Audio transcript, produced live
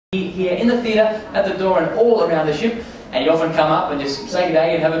Here in the theatre, at the door and all around the ship, and you often come up and just say good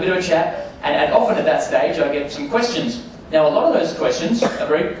day and have a bit of a chat, and often at that stage I get some questions. Now a lot of those questions are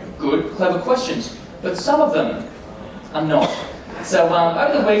very good, clever questions, but some of them are not. So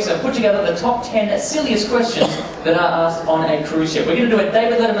over the weeks I've put together the top 10 silliest questions that are asked on a cruise ship. We're going to do it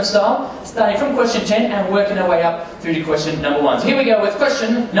David Letterman style, starting from question 10 and working our way up through to question number 1. So here we go with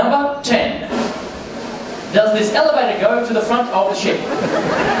question number 10. Does this elevator go to the front of the ship?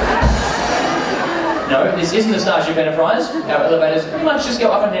 No, this isn't the Starship Enterprise. Our elevators pretty much just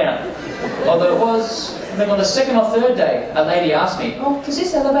go up and down. Although it was, I think on the second or third day, a lady asked me, "Oh, does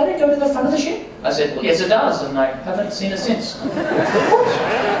this elevator go to the front of the ship?" I said, "Well, yes it does," and I haven't seen it since.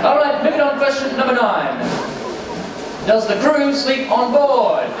 Alright, moving on, question number 9. Does the crew sleep on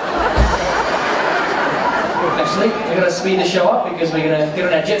board? Actually, we're going to speed the show up because we're going to get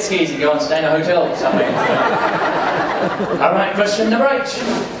on our jet skis and go and stay in a hotel somewhere. Alright, question number 8.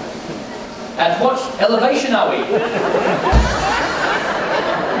 At what elevation are we?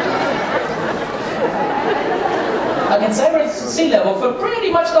 I can say we're at sea level for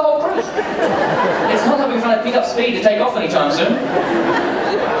pretty much the whole cruise. It's not like we're trying to pick up speed to take off anytime soon.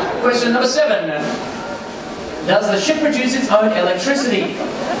 Question number 7. Does the ship produce its own electricity?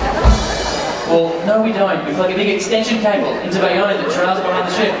 Well, no we don't. We plug a big extension cable into Bayonne that trails behind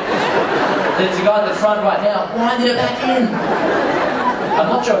the ship. There's a guy at the front right now winding it back in. I'm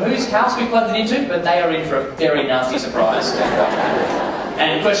not sure whose house we plugged it into, but they are in for a very nasty surprise.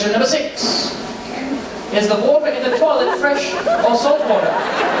 And question number 6. Is the water in the toilet fresh or salt water?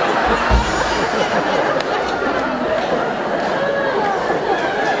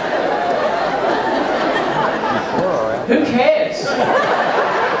 Who cares?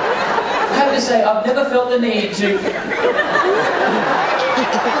 I have to say, I've never felt the need to...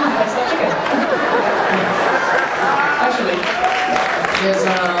 Actually,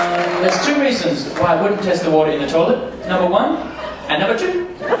 there's 2 reasons why I wouldn't test the water in the toilet. Number 1 and number 2.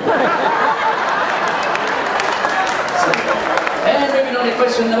 And moving on to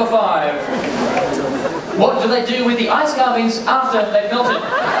question number 5. What do they do with the ice carvings after they've melted?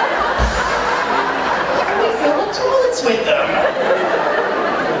 We fill the toilets with them.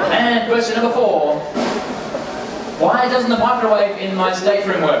 And question number 4. Why doesn't the microwave in my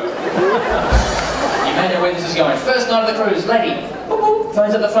stateroom work? You may know where this is going. First night of the cruise, lady, boop, boop,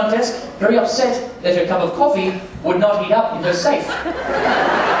 phones at the front desk, very upset that her cup of coffee would not heat up in her safe.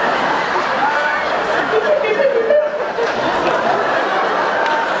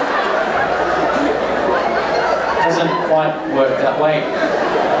 Doesn't quite work that way.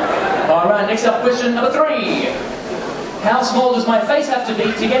 Alright, next up, question number 3. How small does my face have to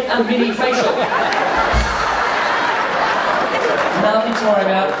be to get a mini facial? Nothing to worry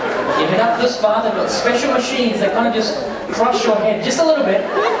about. You head up this far, they've got special machines that kind of just crush your head just a little bit,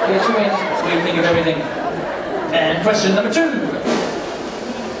 get you in, we think of everything. And question number 2.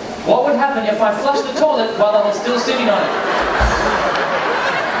 What would happen if I flushed the toilet while I was still sitting on it?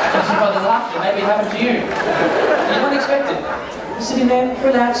 Judging by the laughter, maybe it happened to you. You don't expect it. You're sitting there,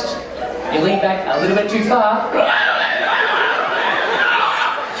 relaxed, you lean back a little bit too far.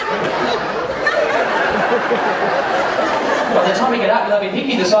 By the time you get up, you'll have a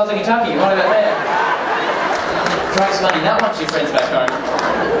hickey the size of Kentucky, right about there. Try explaining that one to your friends back home.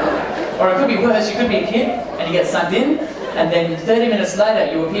 Or it could be worse, you could be a kid, and you get sucked in, and then 30 minutes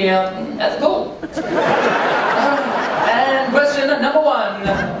later you appear at the pool. And question number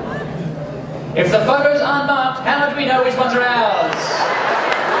 1. If the photos aren't marked, how do we know which ones are ours?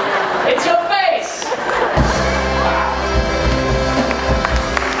 It's your face! It's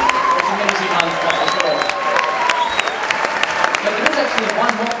an easy one, I'm sure. But there is actually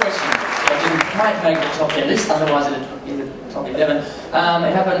one more question that didn't quite make the top 10 list, otherwise it would be the top 11.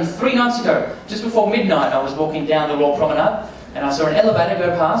 It happened 3 nights ago. Just before midnight I was walking down the Royal Promenade and I saw an elevator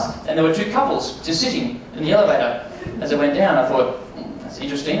go past and there were 2 couples just sitting in the elevator. As I went down I thought, that's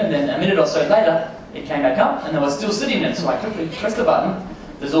interesting, and then a minute or so later it came back up and they were still sitting there, so I quickly pressed the button,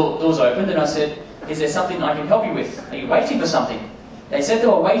 the doors opened and I said, "Is there something I can help you with? Are you waiting for something?" They said they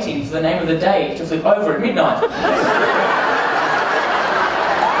were waiting for the name of the day to flip over at midnight. I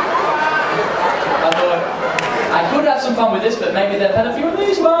thought, I could have some fun with this, but maybe they've had a few of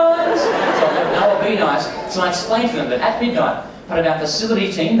these ones. So I thought, no, I'll be nice. So I explained to them that at midnight, part of our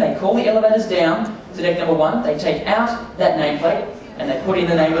facility team, they call the elevators down to deck number 1, they take out that nameplate, and they put in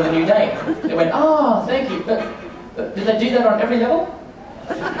the name of the new day. They went, "Oh, thank you, but did they do that on every level?"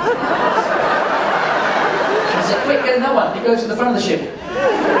 I said, "Quick, get another one. It goes to the front of the ship."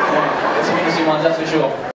 Some interesting ones, that's for sure.